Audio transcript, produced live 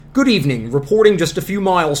Good evening. Reporting just a few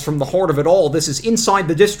miles from the heart of it all, this is Inside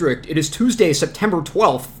the District. It is Tuesday, September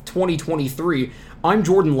 12th, 2023. I'm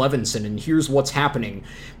Jordan Levinson, and here's what's happening.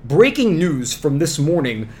 Breaking news from this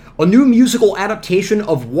morning. A new musical adaptation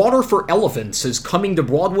of Water for Elephants is coming to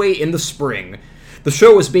Broadway in the spring. The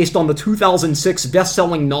show is based on the 2006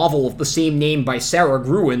 best-selling novel of the same name by Sarah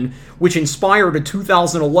Gruen, which inspired a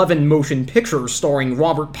 2011 motion picture starring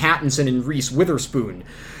Robert Pattinson and Reese Witherspoon.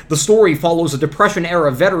 The story follows a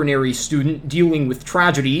Depression-era veterinary student dealing with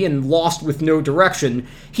tragedy and lost with no direction.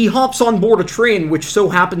 He hops on board a train which so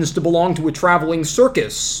happens to belong to a traveling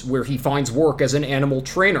circus, where he finds work as an animal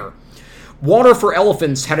trainer. Water for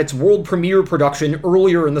Elephants had its world premiere production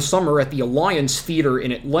earlier in the summer at the Alliance Theater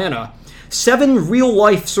in Atlanta. 7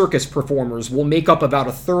 real-life circus performers will make up about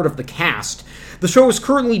a third of the cast. The show is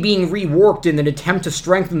currently being reworked in an attempt to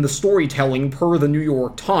strengthen the storytelling per the New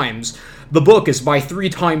York Times. The book is by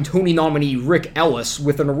 3-time Tony nominee Rick Ellis,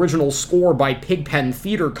 with an original score by Pigpen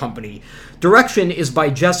Theater Company. Direction is by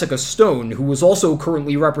Jessica Stone, who is also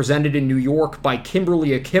currently represented in New York by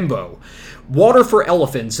Kimberly Akimbo. Water for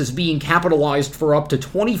Elephants is being capitalized for up to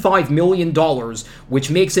 $25 million, which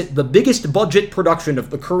makes it the biggest budget production of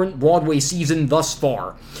the current Broadway season thus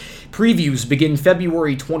far. Previews begin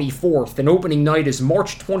February 24th, and opening night is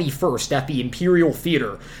March 21st at the Imperial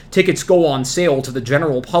Theater. Tickets go on sale to the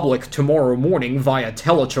general public tomorrow morning via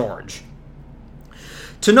telecharge.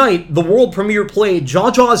 Tonight, the world premiere play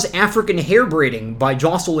Jaja's African Hair Braiding by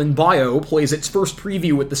Jocelyn Bio plays its first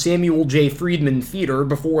preview at the Samuel J. Friedman Theater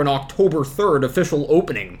before an October 3rd official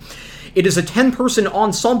opening. It is a 10-person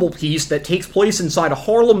ensemble piece that takes place inside a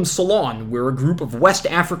Harlem salon where a group of West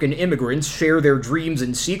African immigrants share their dreams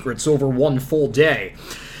and secrets over one full day.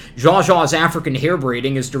 Jaja's African Hair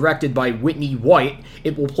Braiding is directed by Whitney White.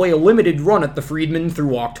 It will play a limited run at the Friedman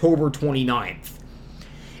through October 29th.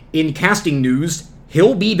 In casting news,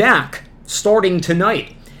 he'll be back, starting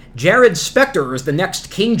tonight. Jared Spector is the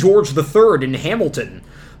next King George III in Hamilton.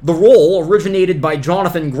 The role, originated by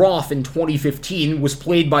Jonathan Groff in 2015, was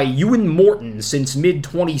played by Ewan Morton since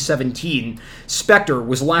mid-2017. Spector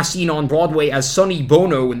was last seen on Broadway as Sonny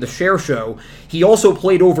Bono in The Cher Show. He also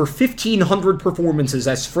played over 1,500 performances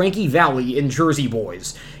as Frankie Valli in Jersey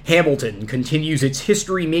Boys. Hamilton continues its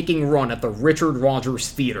history-making run at the Richard Rodgers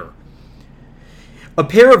Theater. A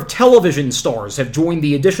pair of television stars have joined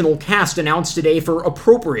the additional cast announced today for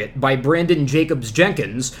Appropriate by Brandon Jacobs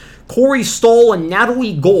Jenkins. Corey Stoll and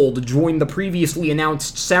Natalie Gold joined the previously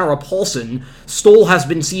announced Sarah Paulson. Stoll has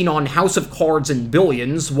been seen on House of Cards and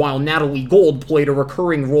Billions, while Natalie Gold played a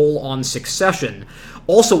recurring role on Succession.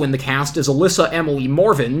 Also in the cast is Alyssa Emily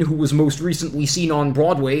Marvin, who was most recently seen on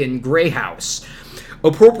Broadway in Grey House.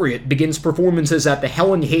 Appropriate begins performances at the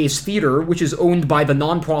Helen Hayes Theater, which is owned by the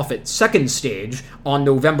nonprofit Second Stage, on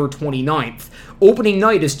November 29th. Opening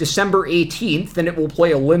night is December 18th, and it will play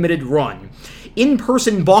a limited run.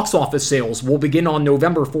 In-person box office sales will begin on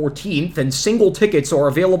November 14th, and single tickets are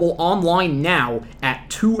available online now at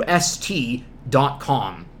 2st.com.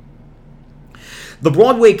 The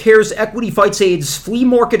Broadway Cares Equity Fights AIDS Flea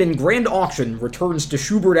Market and Grand Auction returns to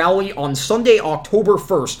Schubert Alley on Sunday, October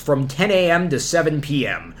 1st from 10 a.m. to 7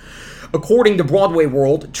 p.m. According to Broadway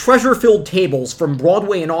World, treasure-filled tables from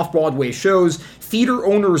Broadway and off-Broadway shows, theater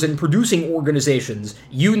owners and producing organizations,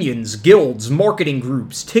 unions, guilds, marketing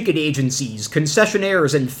groups, ticket agencies,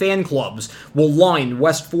 concessionaires, and fan clubs will line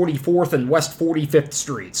West 44th and West 45th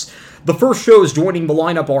Streets. The first shows joining the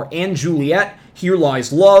lineup are & Juliet, Here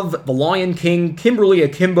Lies Love, The Lion King, Kimberly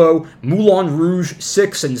Akimbo, Moulin Rouge,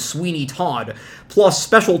 Six, and Sweeney Todd, plus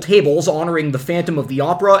special tables honoring the Phantom of the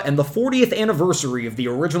Opera and the 40th anniversary of the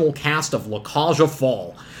original cast of La Cage aux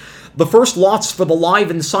Folles. The first lots for the live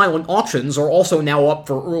and silent auctions are also now up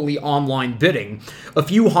for early online bidding. A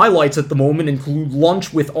few highlights at the moment include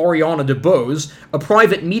lunch with Ariana DeBose, a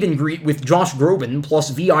private meet and greet with Josh Groban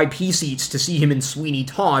plus VIP seats to see him in Sweeney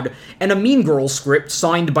Todd, and a Mean Girls script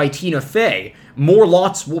signed by Tina Fey. More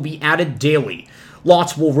lots will be added daily.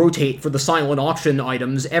 Lots will rotate for the silent auction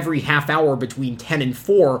items every half hour between 10 and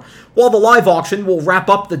 4, while the live auction will wrap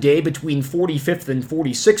up the day between 45th and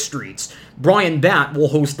 46th Streets. Brian Batt will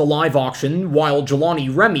host the live auction, while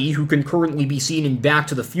Jelani Remy, who can currently be seen in Back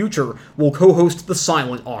to the Future, will co-host the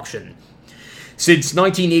silent auction. Since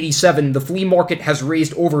 1987, the flea market has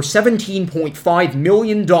raised over $17.5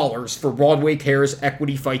 million for Broadway Cares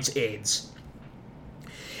Equity Fights AIDS.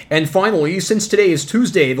 And finally, since today is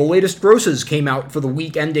Tuesday, the latest grosses came out for the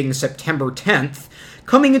week ending September 10th.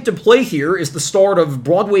 Coming into play here is the start of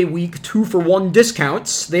Broadway Week 2-for-1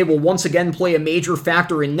 discounts. They will once again play a major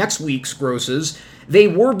factor in next week's grosses. They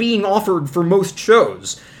were being offered for most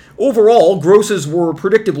shows. Overall, grosses were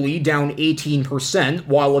predictably down 18%,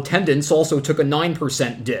 while attendance also took a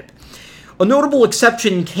 9% dip. A notable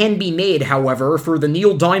exception can be made, however, for the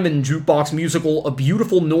Neil Diamond jukebox musical A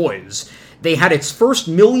Beautiful Noise. They had its first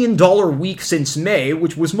 $1 million week since May,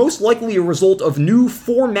 which was most likely a result of new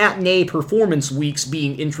 4 matinee performance weeks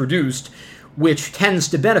being introduced, which tends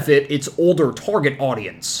to benefit its older target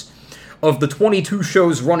audience. Of the 22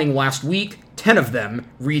 shows running last week, 10 of them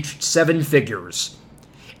reached 7 figures.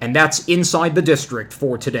 And that's Inside the District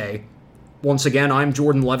for today. Once again, I'm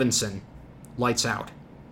Jordan Levinson. Lights out.